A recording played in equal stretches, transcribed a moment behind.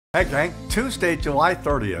Hey gang, Tuesday, July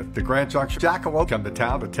 30th, the Grand Junction Jackalope come to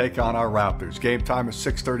town to take on our Raptors. Game time is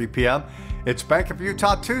 6:30 p.m. It's Bank of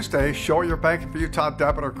Utah Tuesday. Show your Bank of Utah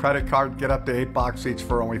debit or credit card, get up to 8 box seats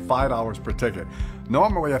for only $5 per ticket.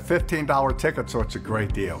 Normally a $15 ticket, so it's a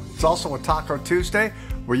great deal. It's also a Taco Tuesday,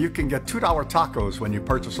 where you can get $2 tacos when you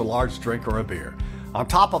purchase a large drink or a beer. On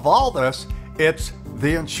top of all this, it's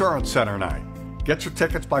the Insurance Center night. Get your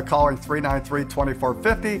tickets by calling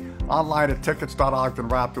 393-2450, online at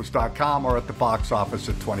tickets.ogdenraptors.com, or at the box office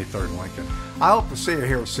at 23rd Lincoln. I hope to see you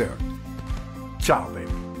here soon. Ciao,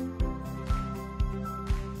 baby.